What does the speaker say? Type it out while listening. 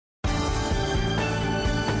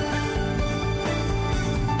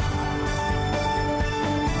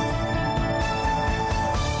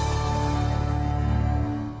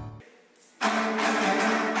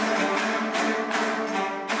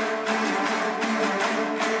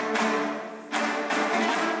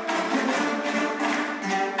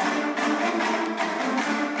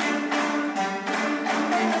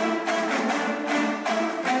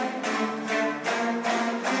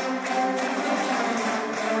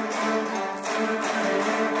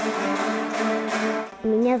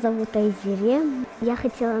Меня зовут Айзире. Я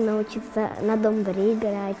хотела научиться на домбре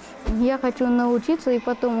играть. Я хочу научиться и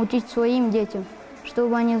потом учить своим детям,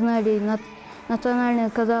 чтобы они знали национальную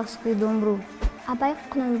казахскую домбру. Абай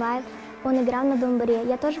Кунанбаев, он играл на домбре.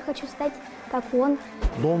 Я тоже хочу стать как он.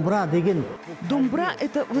 Домбра деген. Домбра –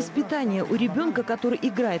 это воспитание у ребенка, который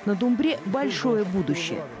играет на домбре, большое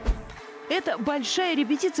будущее. Это большая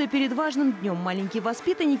репетиция перед важным днем. Маленькие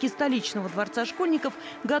воспитанники столичного дворца школьников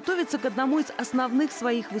готовятся к одному из основных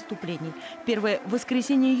своих выступлений. Первое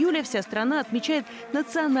воскресенье июля вся страна отмечает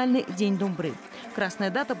Национальный день домбры. Красная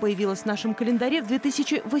дата появилась в нашем календаре в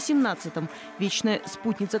 2018-м. Вечная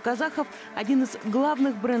спутница казахов – один из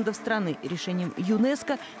главных брендов страны. Решением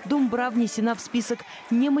ЮНЕСКО домбра внесена в список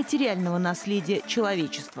нематериального наследия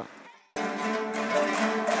человечества.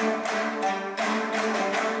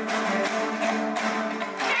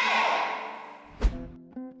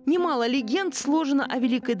 Немало легенд сложено о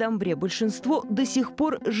великой домбре. Большинство до сих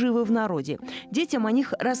пор живы в народе. Детям о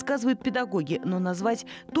них рассказывают педагоги, но назвать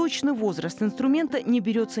точный возраст инструмента не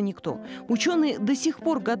берется никто. Ученые до сих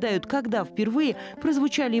пор гадают, когда впервые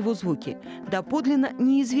прозвучали его звуки. Доподлинно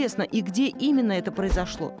неизвестно и где именно это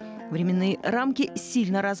произошло. Временные рамки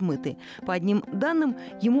сильно размыты. По одним данным,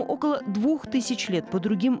 ему около 2000 лет, по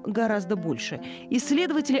другим гораздо больше.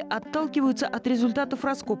 Исследователи отталкиваются от результатов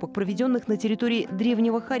раскопок, проведенных на территории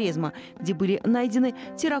древнего Хорезма, где были найдены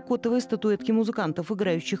терракотовые статуэтки музыкантов,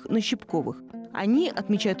 играющих на щипковых. Они,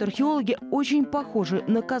 отмечают археологи, очень похожи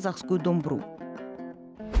на казахскую домбру.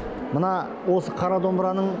 Мына осы қара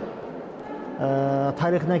домбыраның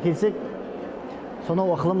тарихына келсек,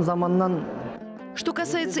 сонау ықылым заманнан. Что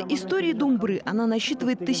касается истории домбры, она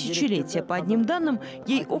насчитывает тысячелетия. По одним данным,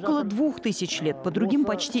 ей около 2000 лет, по другим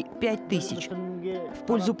почти 5000. В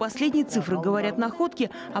пользу последней цифры говорят находки,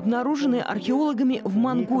 обнаруженные археологами в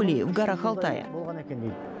Монголии, в горах Алтая.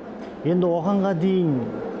 Енді оғанға дейін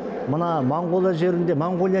мына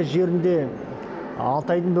Монголия жерінде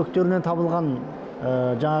Алтайдың бөктерінен табылған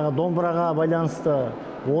жаңағы домбыраға байланысты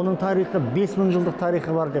оның тарихы 5000 жылдық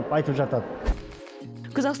тарихы бар деп айтып жатады.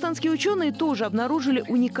 Казахстанские ученые тоже обнаружили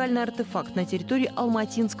уникальный артефакт на территории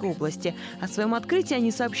Алматинской области. О своем открытии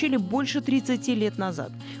они сообщили больше 30 лет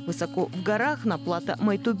назад. Высоко в горах, на плато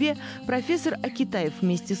Майтубе, профессор Акитаев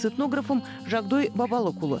вместе с этнографом Жагдой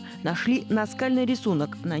Бабалокулы нашли наскальный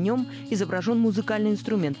рисунок. На нем изображен музыкальный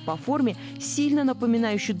инструмент по форме, сильно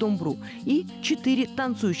напоминающий домбру, и 4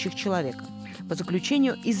 танцующих человека. По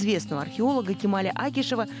заключению известного археолога Кемаля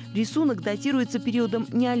Акишева, рисунок датируется периодом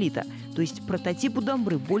неолита, то есть прототипу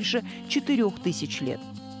домбры больше 4000 лет.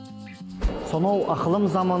 Сонау ықылым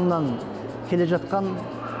заманнан келе жатқан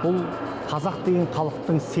бұл қазақ деген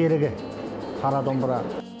халықтың серігі қара домбыра.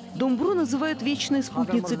 Домбру называют вечной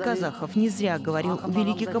спутницей казахов. Не зря говорил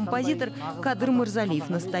великий композитор Кадыр Мырзалиев.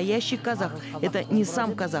 Настоящий казах – это не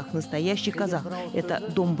сам казах, настоящий казах – это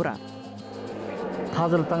домбра.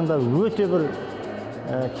 Қазіргі таңда өте бір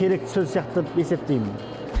керек сөз сияқты есептеймін.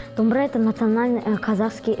 Домбра – это национальный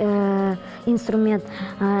казахский инструмент.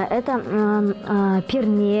 Это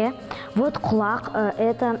перне, вот кулак,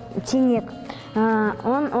 это тенек.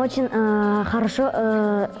 Он очень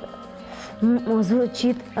хорошо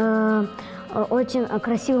звучит, очень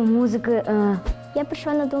красивая музыка. Я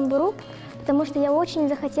пришла на домбру, потому что я очень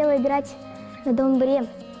захотела играть на домбре,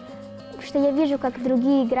 потому что я вижу, как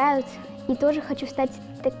другие играют, и тоже хочу стать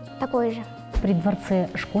такой же. При дворце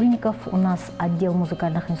школьников у нас отдел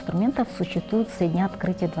музыкальных инструментов существует со дня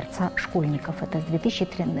открытия дворца школьников. Это с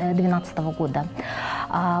 2012 года.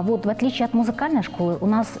 Вот, в отличие от музыкальной школы, у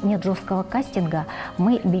нас нет жесткого кастинга.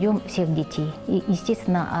 Мы берем всех детей и,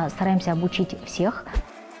 естественно, стараемся обучить всех.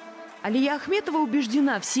 Алия Ахметова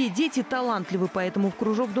убеждена, все дети талантливы, поэтому в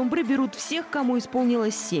кружок домбры берут всех, кому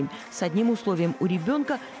исполнилось 7. С одним условием: у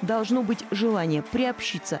ребенка должно быть желание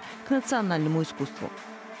приобщиться к национальному искусству.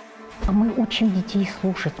 Мы учим детей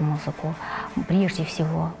слушать музыку, прежде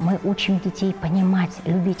всего. Мы учим детей понимать,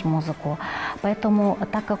 любить музыку. Поэтому,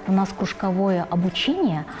 так как у нас кружковое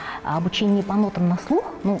обучение, обучение по нотам на слух,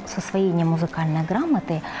 с освоением музыкальной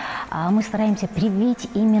грамоты, мы стараемся привить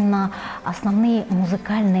именно основные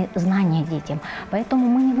музыкальные знания детям. Поэтому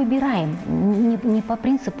мы не выбираем, не по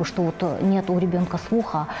принципу, что вот нет у ребенка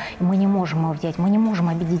слуха, и мы не можем его взять, мы не можем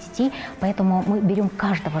обидеть детей, поэтому мы берем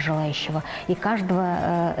каждого желающего, и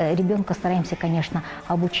каждого ребенка стараемся, конечно,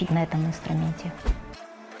 обучить на этом инструменте.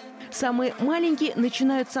 Самые маленькие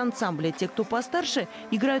начинают с ансамбля. Те, кто постарше,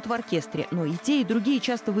 играют в оркестре. Но и те, и другие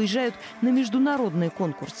часто выезжают на международные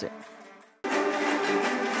конкурсы.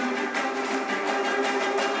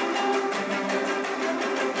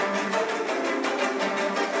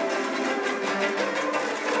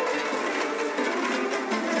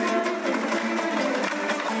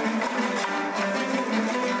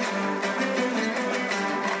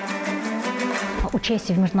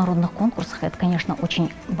 Участие в международных конкурсах – это, конечно,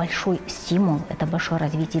 очень большой стимул, это большое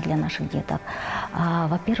развитие для наших деток.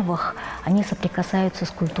 Во-первых, они соприкасаются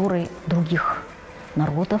с культурой других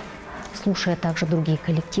народов, слушая также другие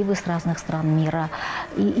коллективы с разных стран мира.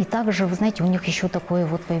 И также, вы знаете, у них еще такое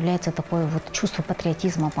вот появляется такое вот чувство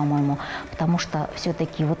патриотизма, по-моему, потому что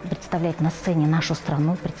все-таки вот представлять на сцене нашу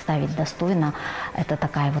страну, представить достойно, это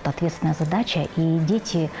такая вот ответственная задача, и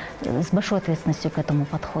дети с большой ответственностью к этому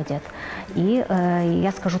подходят. И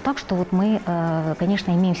я скажу так, что вот мы,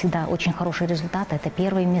 конечно, имеем всегда очень хорошие результаты, это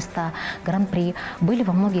первые места, гран-при, были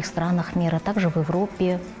во многих странах мира, также в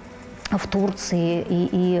Европе, в Турции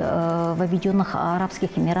и в Объединенных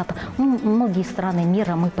Арабских Эмиратах. Ну, многие страны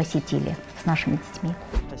мира мы посетили с нашими детьми.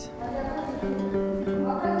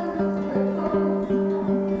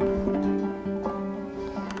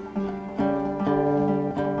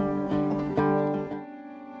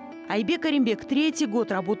 Айбек Аримбек третий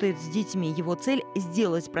год работает с детьми. Его цель –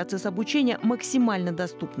 сделать процесс обучения максимально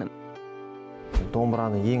доступным.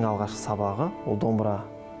 Домбраны ең алғашқы сабағы, ол домбра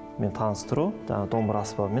мен таныстыру, домбра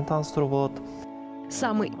аспабымен таныстыру болады.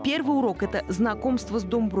 Самый первый урок – это знакомство с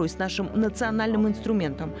домброй, с нашим национальным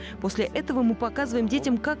инструментом. После этого мы показываем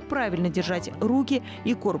детям, как правильно держать руки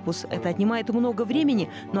и корпус. Это отнимает много времени,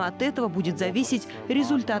 но от этого будет зависеть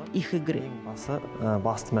результат их игры.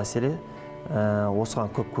 Басты мәселе,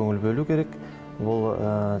 осыған көп көңіл бөлу керек. Бұл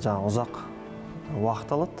ұзақ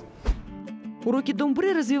уақыт алады. Уроки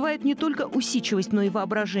домбры развивают не только усидчивость, но и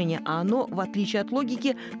воображение, а оно, в отличие от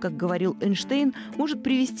логики, как говорил Эйнштейн, может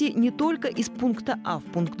привести не только из пункта А в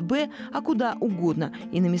пункт Б, а куда угодно.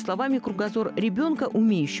 Иными словами, кругозор ребенка,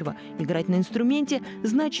 умеющего играть на инструменте,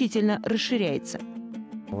 значительно расширяется.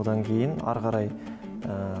 Одан кейін ары қарай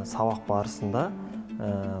сабақ барысында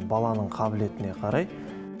баланың қабілетіне қарай.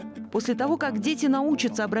 После того, как дети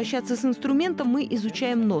научатся обращаться с инструментом, мы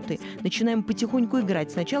изучаем ноты. Начинаем потихоньку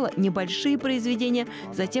играть. Сначала небольшие произведения,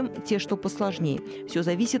 затем те, что посложнее. Все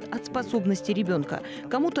зависит от способности ребенка.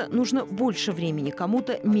 Кому-то нужно больше времени,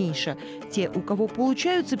 кому-то меньше. Те, у кого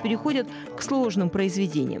получаются, переходят к сложным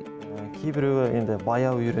произведениям. Кейбіреуі енді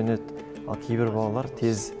баяу үйренеді, ал кейбір балалар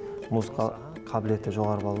тез музыка қабілеті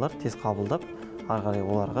жоғары балалар тез қабылдап, ары қарай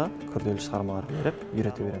оларға күрделі шығармалар беріп,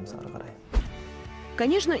 үйрете береміз ары қарай.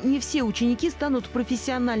 Конечно, не все ученики станут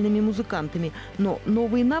профессиональными музыкантами, но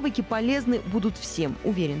новые навыки полезны будут всем,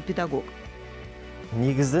 уверен педагог.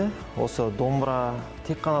 Негізі, осы домбра,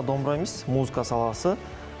 тек қана домбра емес, музыка саласы,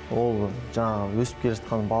 ол жаңа өсіп келе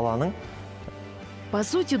жатқан баланың. По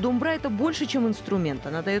сути, домбра – это больше, чем инструмент.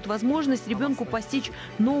 Она дает возможность ребенку постичь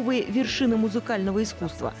новые вершины музыкального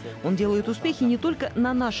искусства. Он делает успехи не только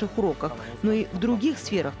на наших уроках, но и в других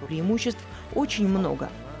сферах. Преимуществ очень много.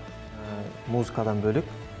 Музыкадан бөлік,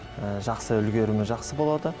 жақсы үлгерімі жақсы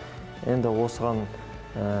болады. Енді осыған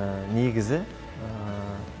негізі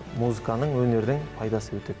музыканың, өнердің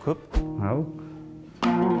пайдасы өте көп.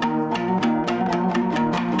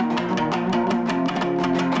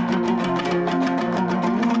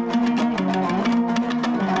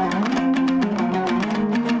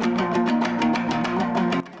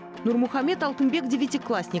 Нурмухамед Алтынбек,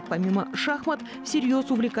 девятиклассник, помимо шахмат,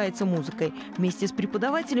 всерьез увлекается музыкой. Вместе с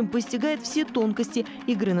преподавателем постигает все тонкости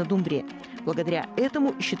игры на домбре. Благодаря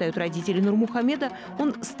этому, считают родители Нурмухамеда,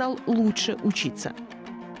 он стал лучше учиться.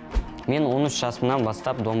 Мен 13 жасымнан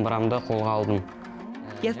бастап домбырамды қолға алдым.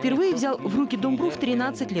 Я впервые взял в руки домбру в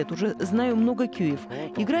 13 лет, уже знаю много кюев.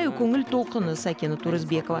 Играю көңіл толқыны Сакена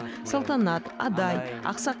Турысбекова, Салтанат, Адай,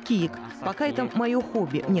 Ақсақ Киік. Пока это мое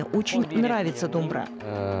хобби, мне очень нравится домбра.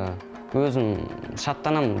 Өзім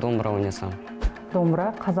шаттанам домбра ойнасам.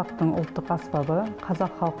 Домбра қазақтың ұлттық аспабы,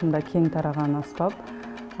 қазақ халқында кең тараған аспап,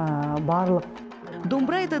 барлық.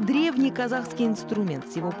 Домбра – это древний казахский инструмент.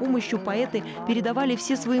 С его помощью поэты передавали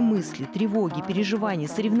все свои мысли, тревоги, переживания,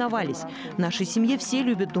 соревновались. В нашей семье все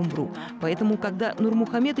любят домбру. Поэтому, когда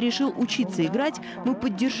Нурмухамед решил учиться играть, мы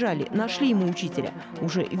поддержали, нашли ему учителя.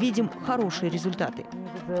 Уже видим хорошие результаты.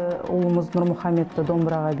 Ұлымыз Нурмухамедті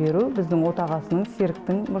домбраға беру, біздің отағасының,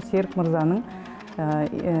 Серік мырзаның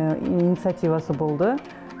инициативасы болды.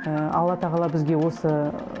 Алла тағала бізге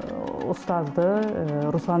осы ұстазды,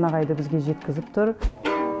 Руслан ағайды бізге жеткізіп тұр.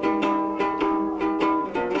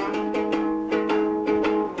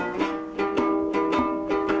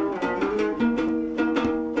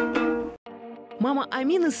 Мама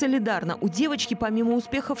Амины солидарна. У девочки, помимо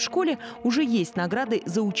успеха в школе, уже есть награды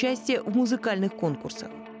за участие в музыкальных конкурсах.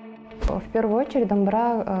 В первую очередь,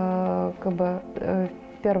 домбра,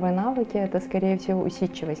 первые навыки, это, скорее всего,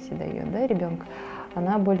 усидчивости дает, да, ребенку.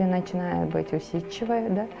 Она более начинает быть усидчивой,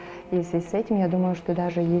 да, и в связи с этим, я думаю, что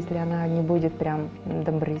даже если она не будет прям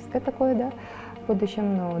домбристкой такой, да, в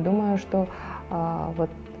будущем, но думаю, что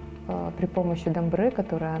при помощи домбры,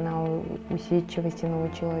 которой она усидчивости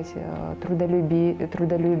научилась,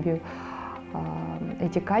 трудолюбию,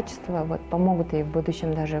 эти качества помогут ей в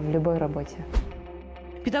будущем даже в любой работе.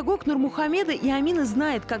 Педагог Нурмухамеда и Амина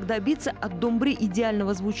знает, как добиться от домбры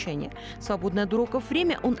идеального звучания. В свободное от уроков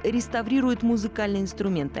время он реставрирует музыкальные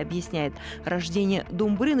инструменты. Объясняет, рождение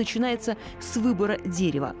домбры начинается с выбора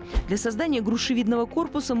дерева. Для создания грушевидного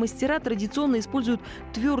корпуса мастера традиционно используют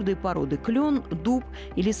твердые породы – клен, дуб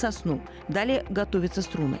или сосну. Далее готовятся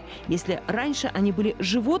струны. Если раньше они были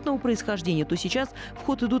животного происхождения, то сейчас в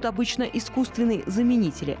ход идут обычно искусственные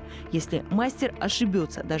заменители. Если мастер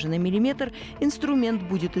ошибется даже на миллиметр, инструмент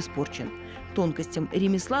будет испорчен. Тонкостям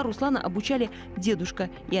ремесла Руслана обучали дедушка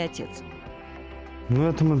и отец. Ну,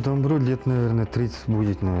 этому домбру лет, наверное, 30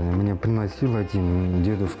 будет, наверное. Мне приносил один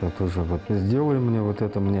дедушка тоже. Вот сделай мне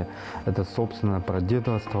мне это, собственно, про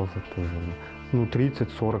деда остался тоже. Ну,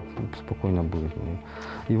 30-40 спокойно будет мне.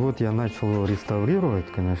 И вот я начал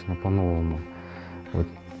реставрировать, конечно, по-новому. Вот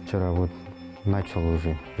вчера начал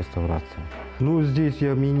уже реставрацию. Ну, здесь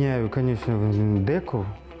я меняю, конечно, деку.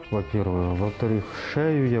 Во-первых. Во-вторых,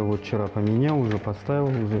 шею я вчера поменял, уже поставил,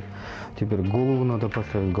 уже. Теперь голову надо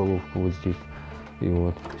поставить, головку вот здесь.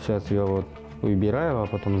 И сейчас я выбираю, а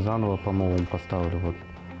потом заново по-новому поставлю.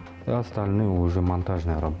 И остальные уже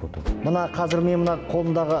монтажная работа. Мына қазір мен мына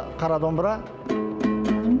қолымдағы қара домбыра.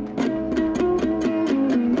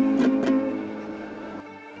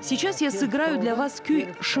 Сейчас я сыграю для вас күй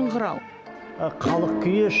 «Шыңғырау». Халық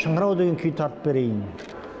күйі «Шыңғырау» деген күй тартып берейін.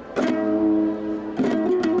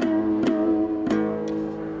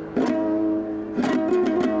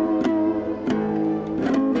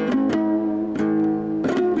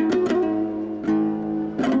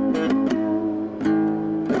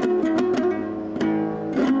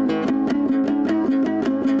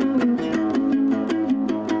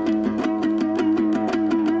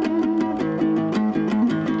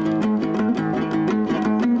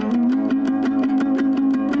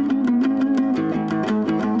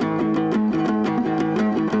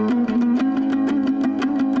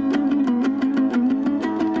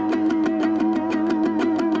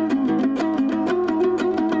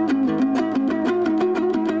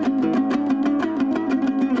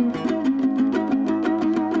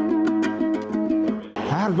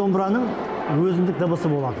 Домбыраның өзіндік дыбысы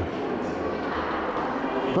болады.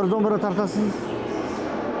 Бір домбыра тартасыз,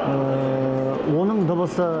 оның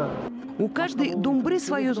дыбысы. У каждой домбры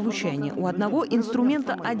свое звучание. У одного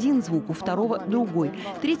инструмента один звук, у второго другой.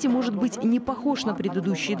 Третий может быть не похож на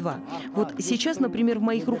предыдущие два. Вот сейчас, например, в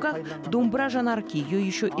моих руках домбра жанарки. Ее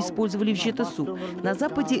еще использовали в жетысу. На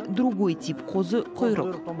Западе другой тип – қозы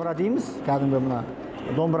құйрық.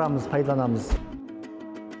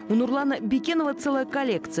 У Нурлана Бекенова целая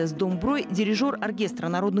коллекция с домброй. Дирижер оркестра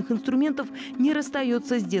народных инструментов не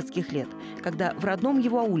расстается с детских лет. Когда в родном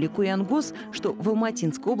его ауле Куянгос, что в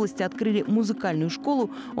Алматинской области, открыли музыкальную школу,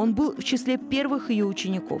 он был в числе первых ее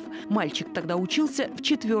учеников. Мальчик тогда учился в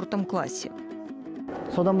 4 классе.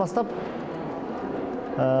 Содан бастап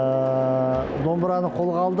домбыраны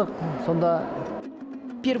қолға алдық. Сонда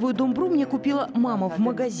первую домбру мне купила мама в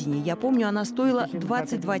магазине. Я помню, она стоила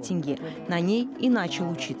 22 тенге. На ней и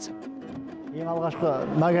начал учиться. Ең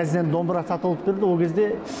алғашқы магазиннен домбыра сатылып берді. Ол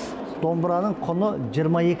кезде домбыраның құны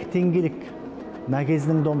 22 теңгелік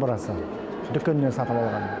магазиннің домбырасы. Дүкеннен сатып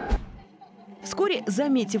алған. Вскоре,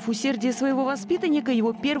 заметив усердие своего воспитанника,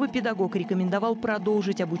 его первый педагог рекомендовал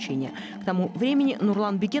продолжить обучение. К тому времени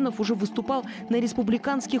Нурлан Бекенов уже выступал на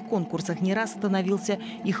республиканских конкурсах, не раз становился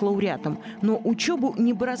их лауреатом. Но учебу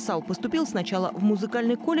не бросал. Поступил сначала в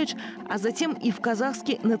музыкальный колледж, а затем и в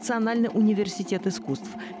Казахский Национальный университет искусств,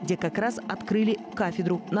 где как раз открыли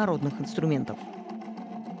кафедру народных инструментов.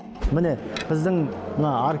 Міне, біздің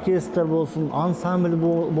оркестр болсын, ансамбль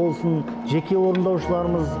болсын, жеке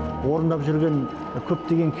орындаушыларымыз орындап жүрген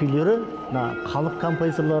көптеген күйлері, халық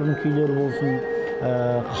композиторларының күйлері болсын,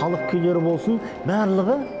 халық күйлері болсын,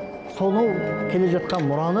 барлығы сонау келе жатқан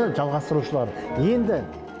мұраны жалғастырушылар. Енді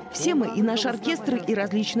все мы, и наш оркестр, и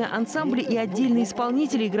различные ансамбли, и отдельные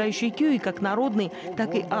исполнители, играющие кюи, как народные,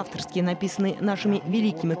 так и авторские, написанные нашими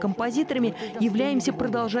великими композиторами, являемся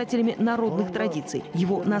продолжателями народных традиций,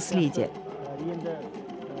 его наследия.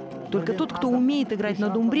 Только тот, кто умеет играть на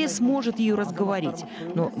домбре, сможет ее разговорить.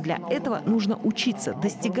 Но для этого нужно учиться,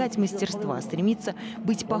 достигать мастерства, стремиться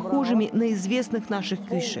быть похожими на известных наших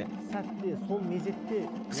кюйше.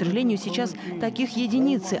 К сожалению, сейчас таких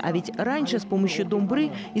единицы, а ведь раньше с помощью домбры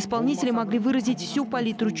исполнители могли выразить всю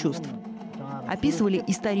палитру чувств. Описывали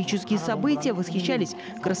исторические события, восхищались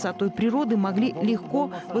красотой природы, могли легко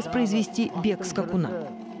воспроизвести бег скакуна.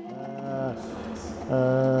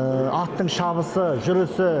 аттың шабысы,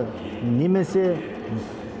 жүрісі, немесе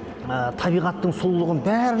табиғаттың сұлулығын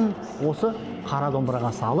бәрін осы қара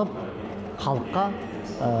домбыраға салып, халыққа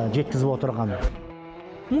жеткізіп отырған.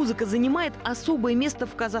 Музыка занимает особое место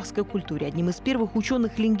в казахской культуре. Одним из первых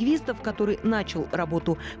ученых-лингвистов, который начал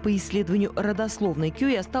работу по исследованию родословной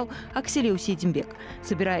кюя, стал Акселеу Сейдимбек.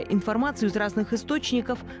 Собирая информацию из разных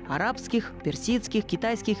источников – арабских, персидских,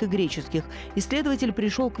 китайских и греческих, исследователь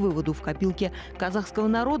пришел к выводу: в копилке казахского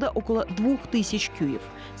народа около 2000 кюев.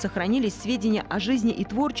 Сохранились сведения о жизни и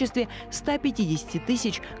творчестве 150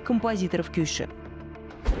 тысяч композиторов кюйши.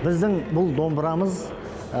 Біздің бұл домбырамыз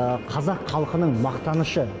қазақ халқының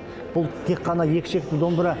мақтанышы. Бұл тек қана екшекті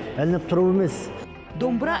домбыра ілініп тұру емес.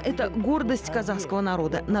 Домбра – это гордость казахского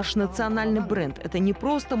народа, наш национальный бренд. Это не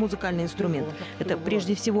просто музыкальный инструмент, это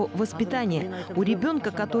прежде всего воспитание. У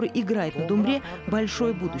ребенка, который играет на домбре,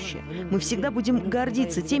 большое будущее. Мы всегда будем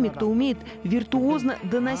гордиться теми, кто умеет виртуозно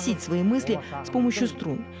доносить свои мысли с помощью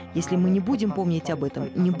струн. Если мы не будем помнить об этом,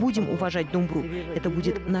 не будем уважать домбру, это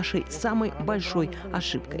будет нашей самой большой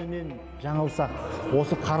ошибкой.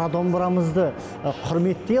 Осы қара домбырамызды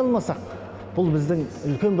құрметтей алмасақ, бұл біздің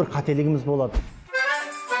үлкен бір қателігіміз болады.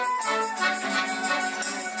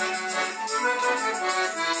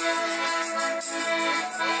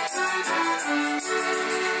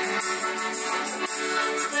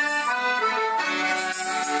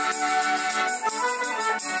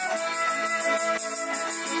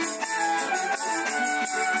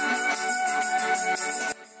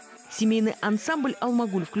 Семейный ансамбль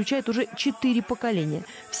 «Алмагуль» включает уже 4 поколения.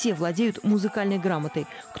 Все владеют музыкальной грамотой.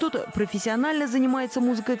 Кто-то профессионально занимается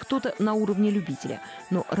музыкой, кто-то на уровне любителя.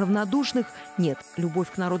 Но равнодушных нет. Любовь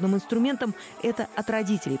к народным инструментам – это от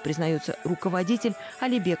родителей, признается руководитель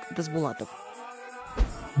Алибек Дасбулатов.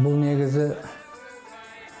 Бұл негізі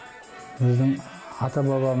біздің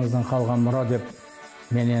ата-бабамыздың қалған мұра деп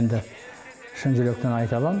мен енді шын жүректен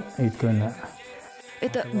айта аламын, өйткені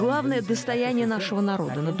это главное достояние нашего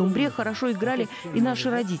народа. На домбре хорошо играли и наши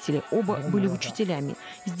родители. Оба были учителями.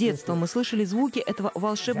 С детства мы слышали звуки этого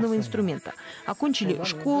волшебного инструмента. Окончили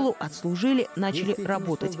школу, отслужили, начали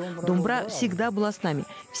работать. Домбра всегда была с нами.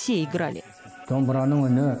 Все играли. Домбраның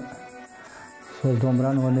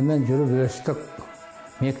үнімен жүріп өстік.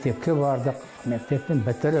 Мектепке бардық. Мектептен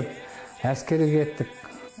бітіріп, әскерге кеттік.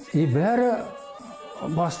 И бәрі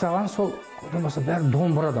бастаған сол, бәрі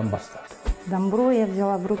домбрадан бастады. Домбру я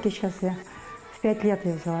взяла в руки сейчас, в 5 лет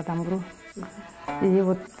я взяла домбру. И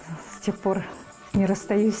вот с тех пор не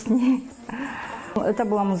расстаюсь с ней. Это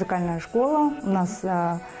была музыкальная школа у нас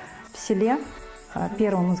в селе.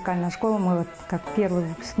 Первая музыкальная школа, мы вот как первые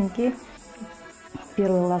выпускники,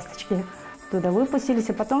 первые ласточки туда выпустились.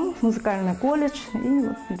 А потом музыкальный колледж и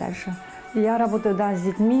вот дальше. Я работаю, да, с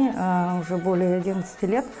детьми уже более 11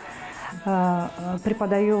 лет.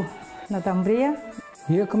 Преподаю на домбре.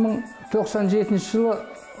 2097 жылы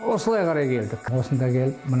осылай қарай келдік. Осында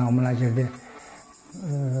келіп, мына жерде.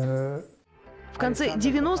 В конце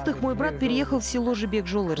 90-х мой брат переехал в село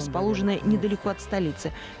Жибек-Жолы, расположенное недалеко от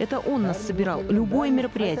столицы. Это он нас собирал. Любое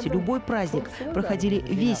мероприятие, любой праздник проходили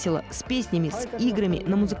весело, с песнями, с играми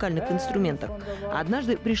на музыкальных инструментах. А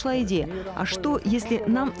однажды пришла идея: а что, если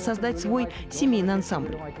нам создать свой семейный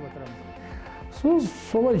ансамбль?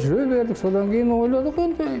 Солай жүре бердік, содан кейін ойладық,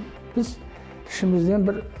 енді біз ішімізден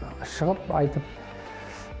бір шығып айтып,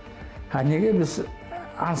 неге біз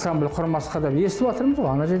ансамбль құрмасқа деп естіп жатырмыз ғой,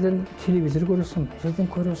 ана жерден телевизор көресің, жерден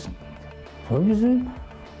көресің. Сол біздің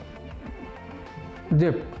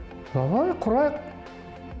деп, давай құрайық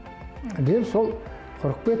деп сол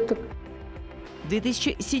құрып кеттік. В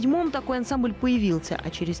 2007-м такой ансамбль появился, а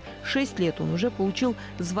через 6 лет он уже получил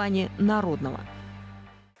звание народного.